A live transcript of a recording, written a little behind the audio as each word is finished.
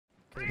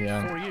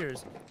Yeah. In 4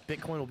 years,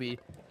 Bitcoin will be,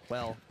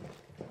 well,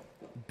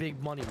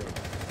 big money rate.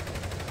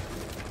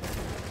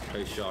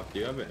 Hey, Shawk, do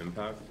you have an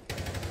impact?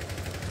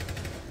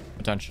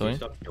 Potentially.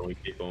 Stop killing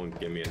people and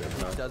give me an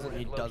impact.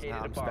 He doesn't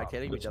have, I'm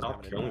spectating, but he doesn't have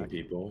Stop an killing impact.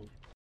 people.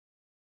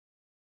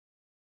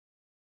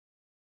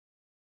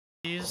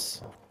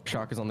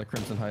 Shawk is on the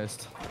Crimson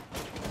Heist.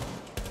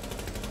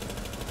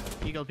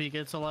 Eagle peek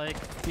it, so like,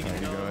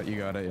 You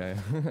got it, yeah.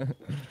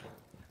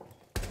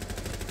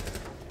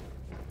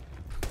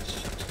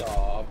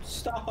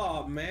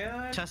 Stop,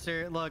 man.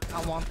 Chester, look,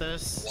 I want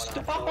this.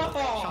 Stop.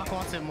 Shawk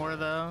wants it more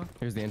though.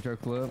 Here's the intro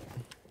clip.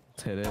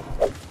 Let's hit it.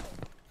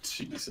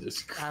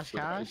 Jesus Cash,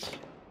 Christ. cash.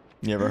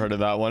 You ever heard of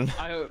that one?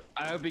 I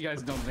hope you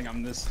guys don't think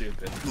I'm this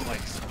stupid.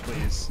 Like,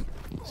 please.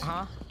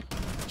 Huh?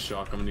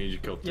 Shawk, I'm gonna need you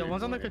to kill 3 Yeah,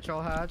 one's on the more.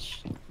 control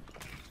hatch.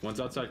 One's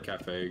outside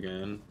cafe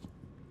again.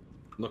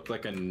 Looked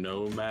like a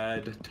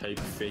nomad type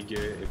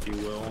figure, if you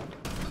will.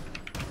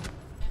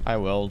 I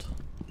willed.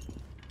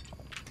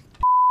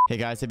 Hey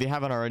guys, if you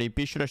haven't already,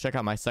 be sure to check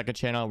out my second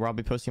channel where I'll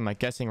be posting my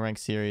guessing rank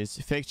series,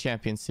 fake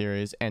champion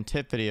series, and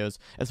tip videos,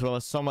 as well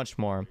as so much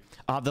more.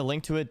 I'll have the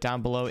link to it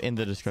down below in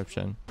the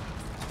description.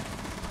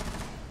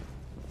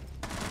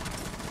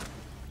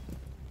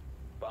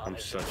 I'm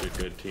such a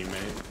good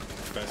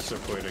teammate. Best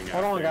supporting actor.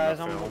 Hold on, guys.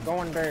 in the I'm film.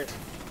 going dirt.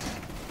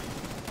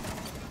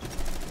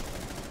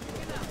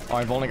 Oh,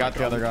 I've only got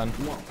the other gun.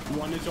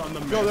 One is on the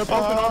Yo, they're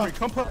pumping on me.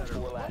 Come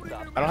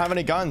I don't have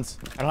any guns.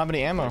 I don't have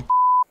any ammo.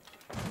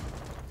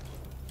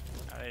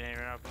 I didn't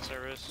even open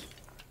service.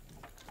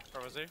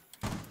 Where was he?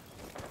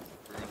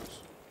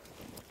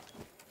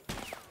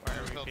 Where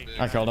are we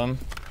peeking? I killed him.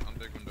 On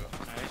big window.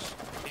 Nice.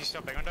 He's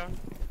still big window?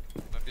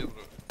 Might be able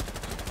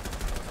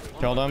to.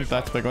 Killed him.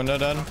 That's big window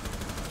dead.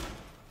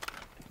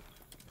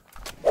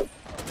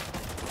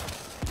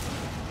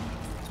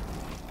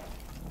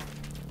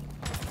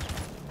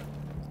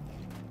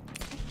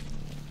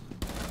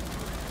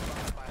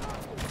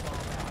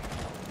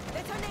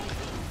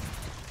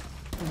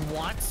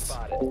 What?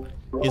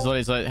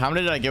 He's like, how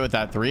many did I get with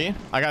that? 3?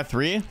 I got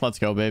 3. Let's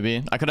go,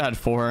 baby. I could have had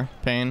 4.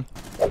 Pain.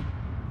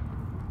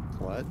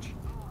 Clutch?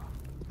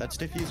 That's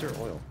diffuser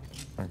oil.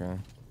 Okay.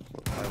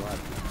 I lied.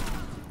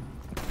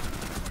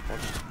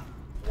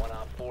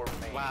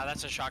 Wow,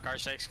 that's a Shawk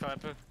R6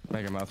 clip.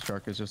 Mega Mouth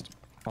Shark is just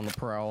on the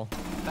prowl.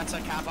 That's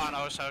a cap on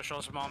O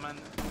socials moment.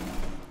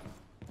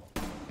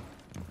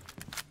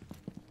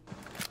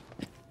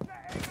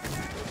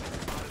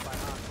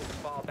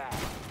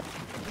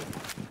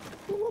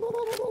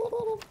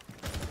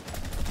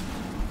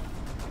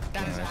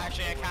 That is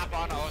actually a cap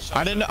on O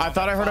socials. I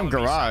thought I heard him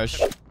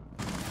garage.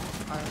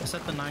 I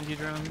set the 90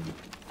 drone.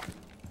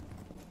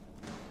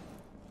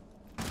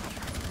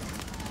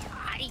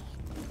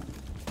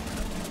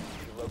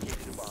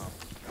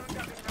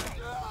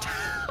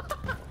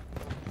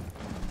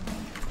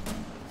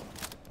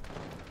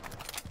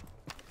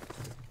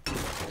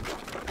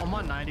 I'm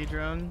on 90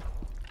 drone.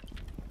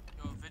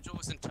 Yo, Vigil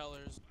was in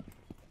tellers.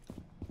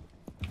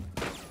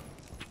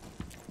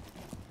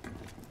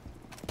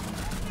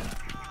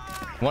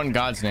 What in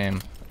God's name?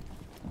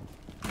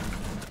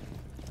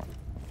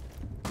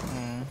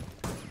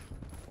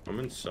 I'm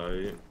in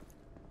sight.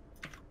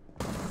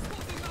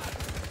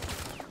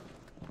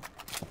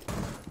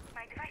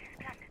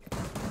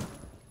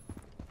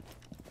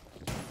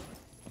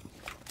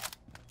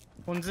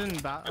 One's in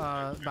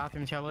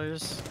bathroom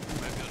tellers.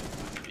 Might be able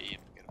to B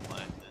and get a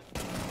flag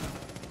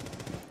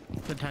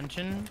then.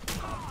 Detention.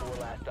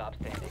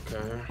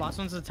 Okay. Last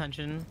one's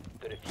detention.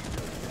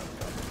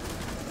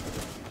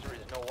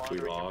 We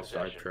lost.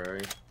 I try.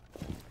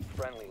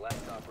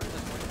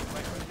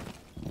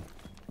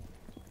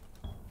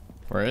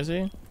 Where is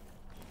he?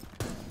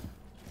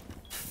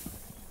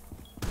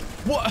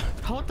 What?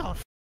 What the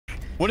f?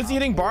 What is he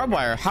hitting barbed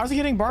wire? How's he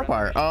hitting barbed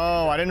wire?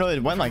 Oh, I didn't know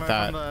it went like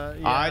that.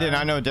 I did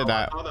not know it did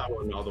that. I saw that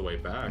one all the way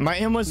back. My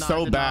aim was No,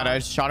 so I did bad. not. I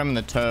just shot him in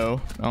the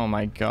toe. Oh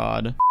my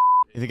god.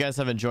 If you guys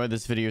have enjoyed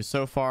this video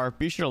so far,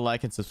 be sure to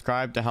like and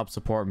subscribe to help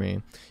support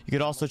me. You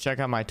could also check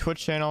out my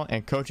Twitch channel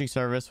and coaching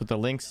service with the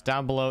links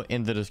down below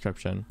in the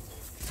description.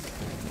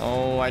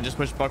 Oh, I just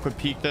wish Buck would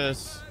peek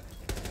this.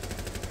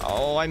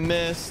 Oh, I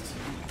missed.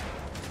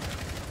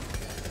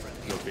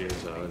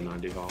 Sophia's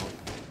 90 hall.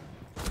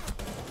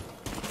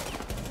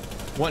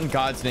 What in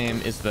God's name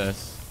is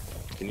this?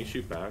 Can you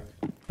shoot back?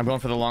 I'm going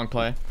for the long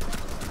play.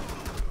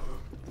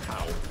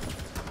 How?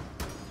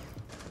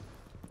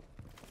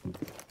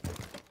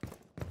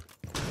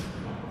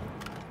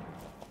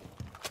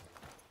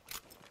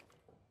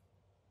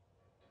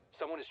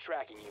 Someone is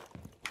tracking you.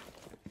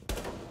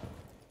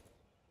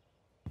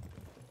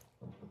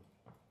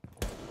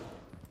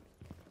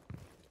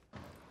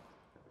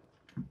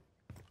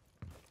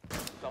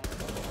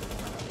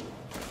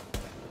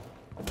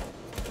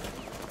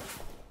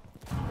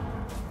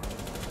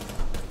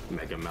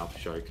 Mega Mouth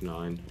Shark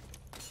 9.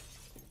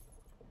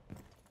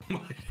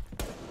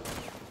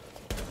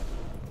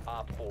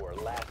 Op 4,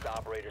 last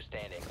operator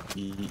standing.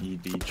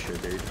 EED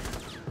triggered.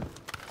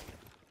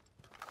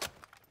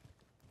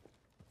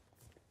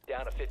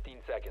 Down to 15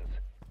 seconds.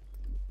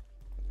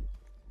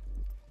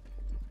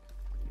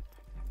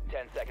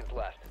 seconds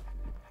left.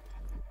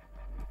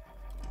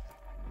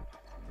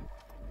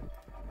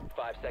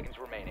 5 seconds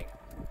remaining.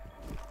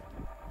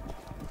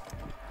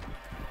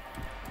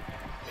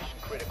 Mission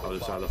critical. Other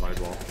side of the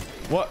firewall.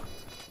 What?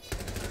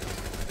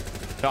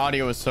 The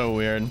audio was so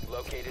weird.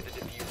 Located the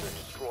diffuser.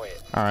 Destroy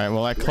it. All right,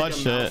 well, I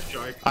clutched it.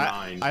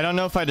 I don't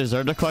know if I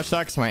deserved to clutch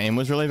that because my aim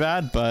was really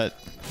bad, but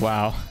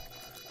wow.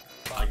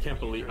 I can't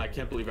believe our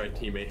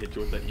teammate hit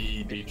you with the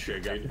EED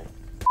triggered.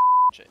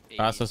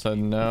 I also said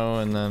no,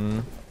 and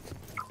then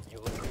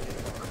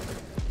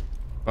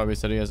Bobby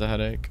said he has a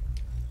headache.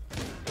 The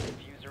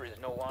diffuser is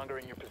no longer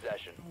in your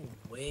possession. No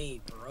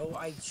way, bro.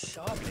 I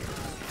shot it.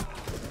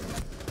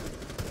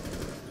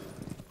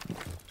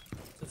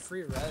 It's a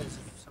free res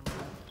for some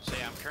reason. So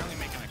yeah, I'm currently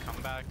making a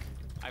comeback.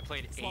 I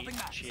played 8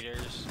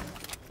 cheaters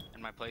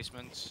in my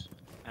placements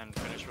and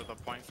finished with a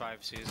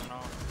 0.5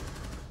 seasonal.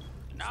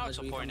 Now it's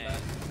a 0.8.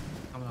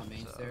 Coming on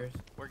main stairs.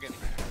 We're getting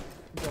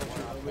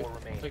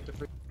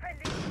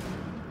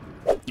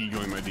You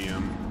joined my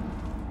DM.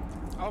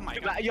 Oh my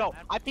god. Yo,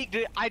 I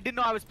didn't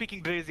know I was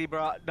speaking Drizzy,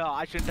 bro. No,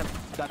 I shouldn't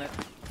have done it.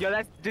 Yo,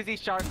 that's Drizzy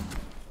Shark.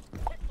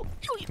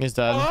 He's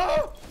dead.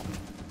 Oh!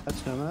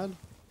 That's Nomad.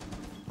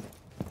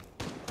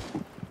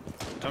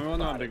 Tell me when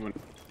they're on big one.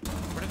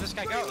 Where did this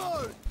guy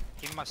go?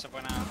 He must have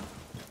went out.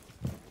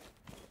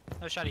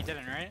 No shot, he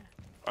didn't, right?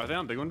 Are they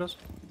on big windows?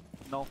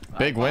 No.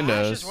 Big Ash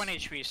windows. is 1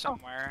 HP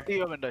somewhere. See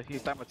your window.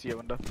 He's time with your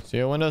window. See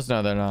your windows?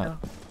 No, they're not.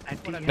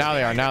 Now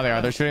they are. Now they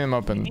are. They're shooting them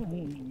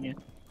open.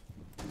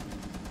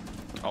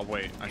 I'll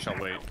wait. I shall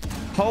wait.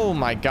 Oh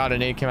my god, a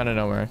nade came out of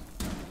nowhere.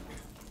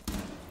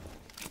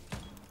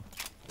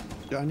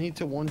 Do I need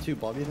to 1-2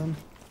 Bobby them?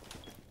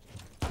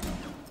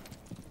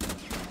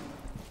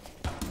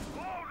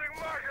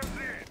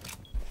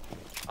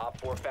 Op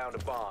 4 found a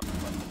bomb.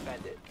 Must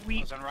defend it.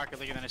 I was on Rocket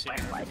League and then I see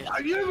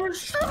I never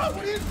shot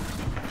it!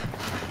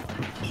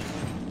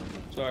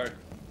 Sorry.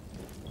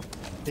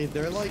 Hey,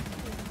 they're like...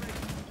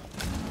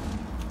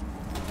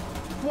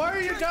 Why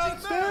are you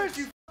downstairs,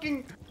 you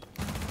fucking...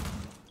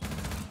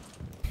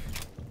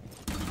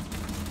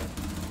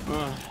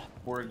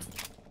 Word.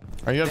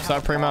 Are you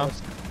upset, Primo?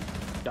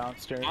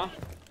 Downstairs. Huh?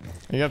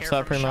 Are you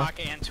upset, Primo? Shawk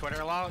and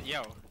Twitter lol.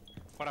 Yo,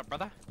 what up,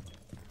 brother?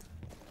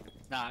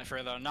 Nah,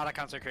 for though, not a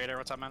content creator.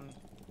 What's up, man?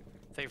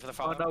 Thank you for the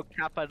follow. Oh no,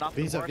 Kappa, not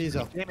the Visa, varsity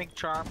Visa. gaming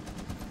charm.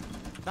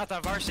 Not the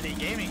varsity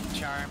gaming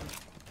charm.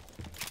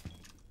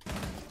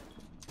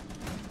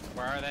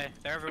 Where are they?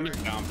 They're I'm everywhere.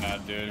 just down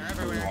bad, dude. They're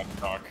everywhere. Want to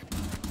talk.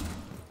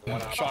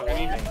 Shawk, I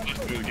need to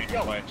just do the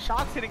gameplay.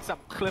 Shark's hitting some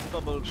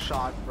clippable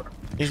shot, bro.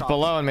 He's Shot.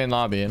 below in main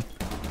lobby.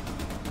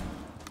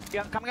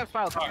 Yeah, coming up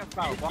spiral, coming up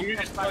spiral. Let me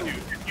just tell you,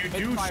 if you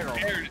do spiral.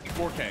 shoot Aaron, it's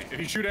 4K. If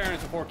you shoot Aaron,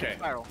 it's a 4K.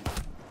 Spiral.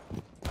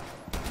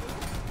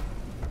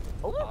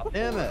 Op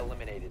Damn 4 it.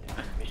 eliminated.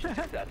 Mission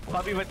successful.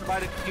 Bobby was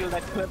about to steal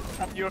that clip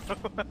from your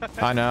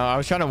I know. I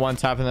was trying to one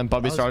tap and then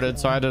Bubby started,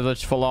 so I had to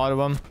just full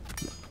auto him.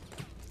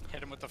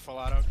 Hit him with the full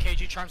auto.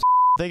 KG charms.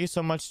 Thank you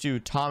so much to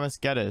Thomas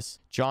Geddes,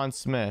 John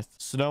Smith,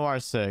 Snow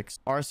R6,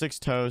 R6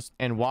 Toast,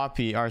 and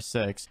Wappy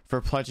R6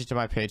 for pledging to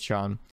my Patreon.